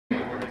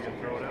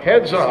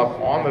Heads up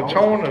on the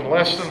tone in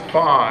less than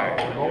 5.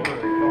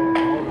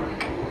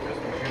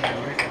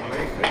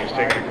 He's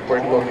taking a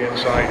quick look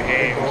inside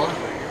Haynes.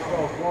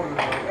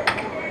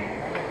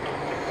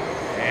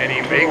 And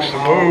he makes the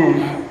move.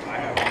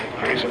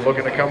 Jason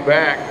looking to come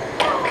back.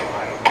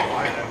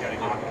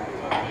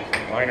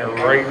 Kleiner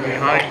right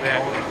behind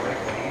that.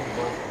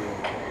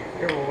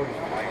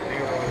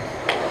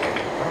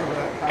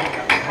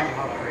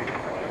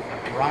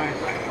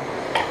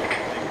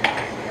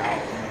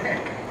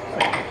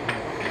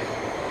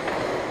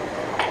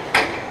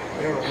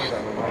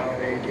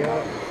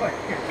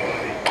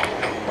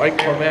 Mike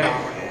Clement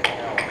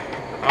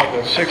out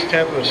the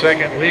 6/10 of the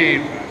second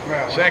lead.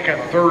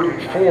 Second, third,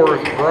 and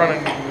fourth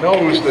running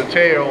nose to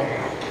tail.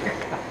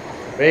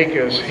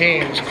 Makis,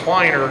 Haynes,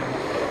 Kleiner.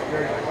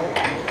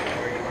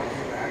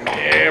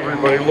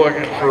 Everybody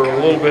looking for a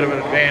little bit of an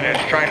advantage,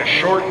 trying to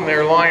shorten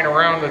their line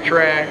around the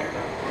track.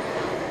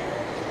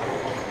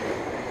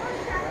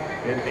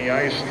 Hitting the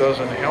ice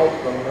doesn't help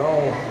them,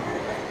 no.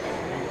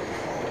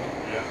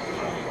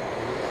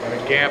 And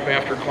a gap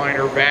after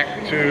Kleiner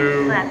back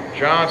to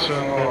Johnson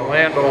and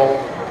Landau,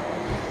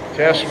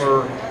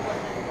 Tesmer,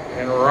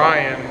 and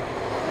Ryan.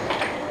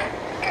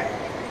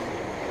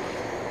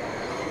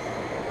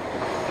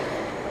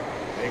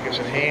 Makis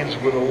and Haynes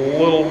with a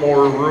little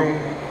more room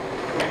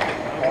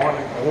on,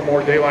 a little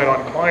more daylight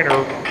on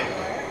Kleiner.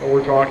 But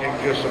we're talking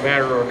just a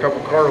matter of a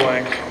couple car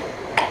lengths.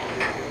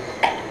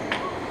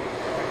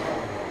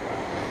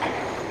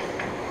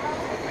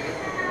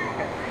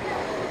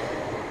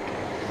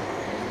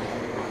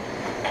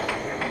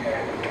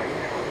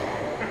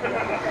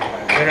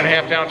 They're going to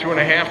have down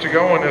 2.5 to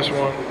go in this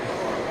one.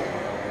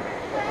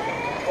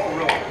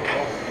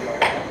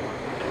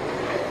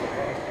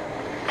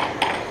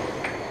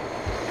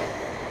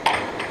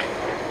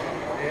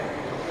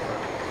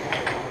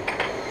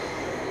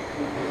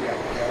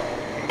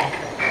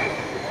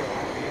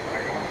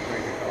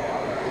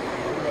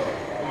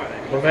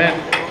 Clement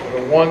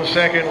with a 1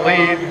 second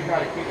lead.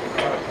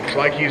 Looks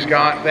like he's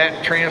got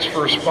that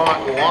transfer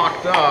spot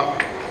locked up.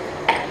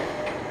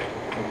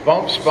 The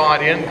bump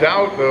spot in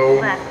doubt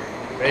though.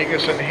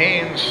 Makis and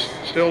Haynes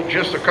still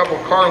just a couple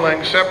car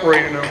lengths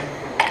separating them.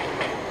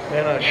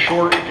 Then a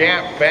short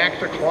gap back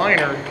to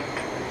Kleiner.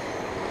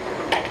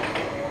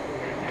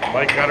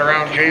 Mike got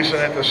around Jason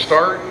at the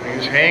start.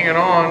 He's hanging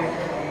on.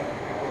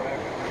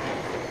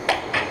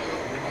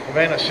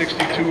 Clement a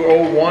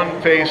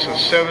 62.01 pace of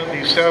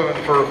 77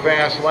 for a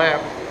fast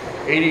lap.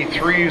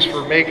 83s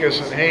for Makis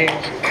and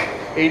Haynes.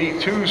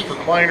 82s for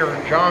Kleiner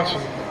and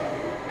Johnson.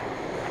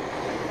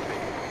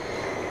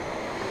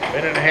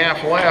 Minute and a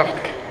half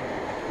left.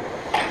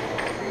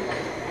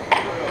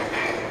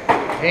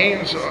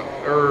 Haynes,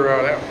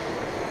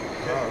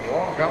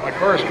 got my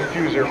cars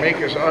confused there.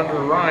 Makis under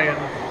Ryan.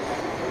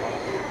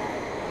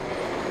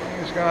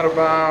 He's got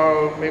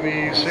about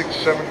maybe 6,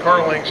 7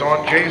 car lengths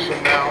on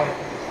Jason now.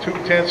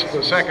 2/10 of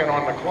a second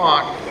on the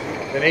clock,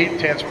 then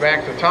 8/10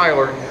 back to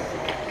Tyler.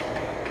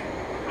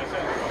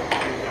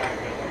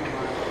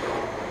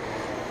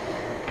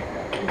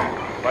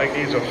 Mike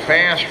needs a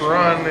fast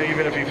run,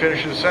 even if he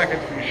finishes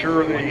second, to be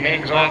sure that he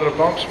hangs on to the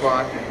bump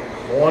spot.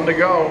 1 to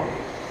go.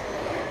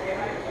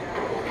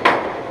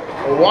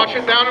 We'll watch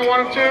it down in 1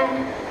 and 2.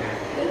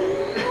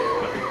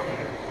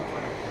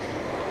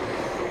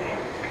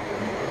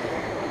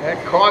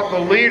 That caught the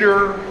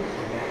leader.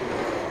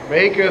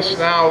 Makis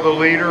now the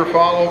leader,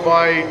 followed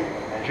by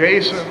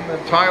Jason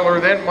and Tyler,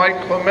 then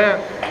Mike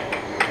Clement.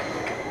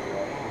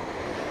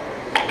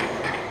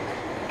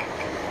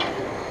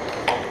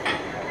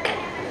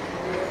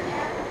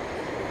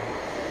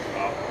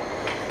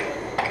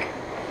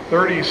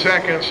 "30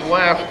 seconds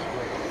left.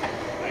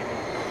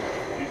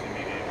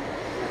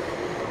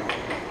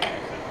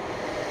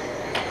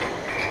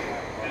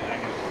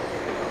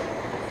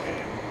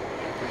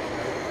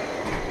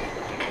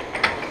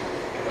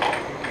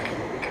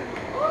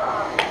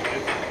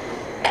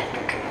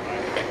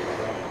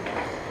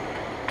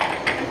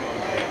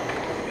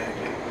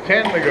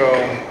 "10 to go.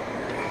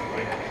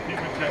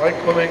 Mike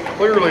Clement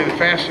clearly the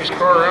fastest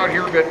car out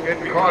here,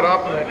 getting caught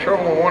up in that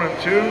trouble in 1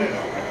 and 2.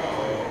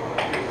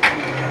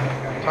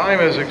 Time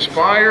has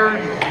expired.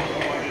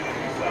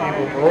 Keep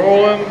them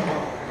rolling.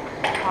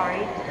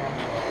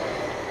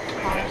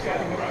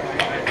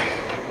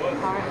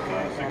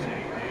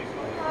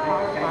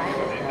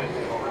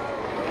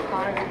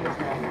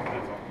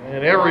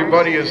 And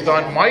everybody is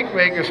done. Mike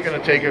Makis is going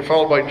to take it,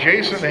 followed by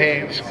Jason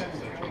Haynes,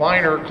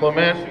 Kleiner,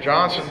 Clement,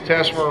 Johnson,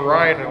 Tesmer,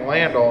 Ryan, and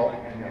Landau.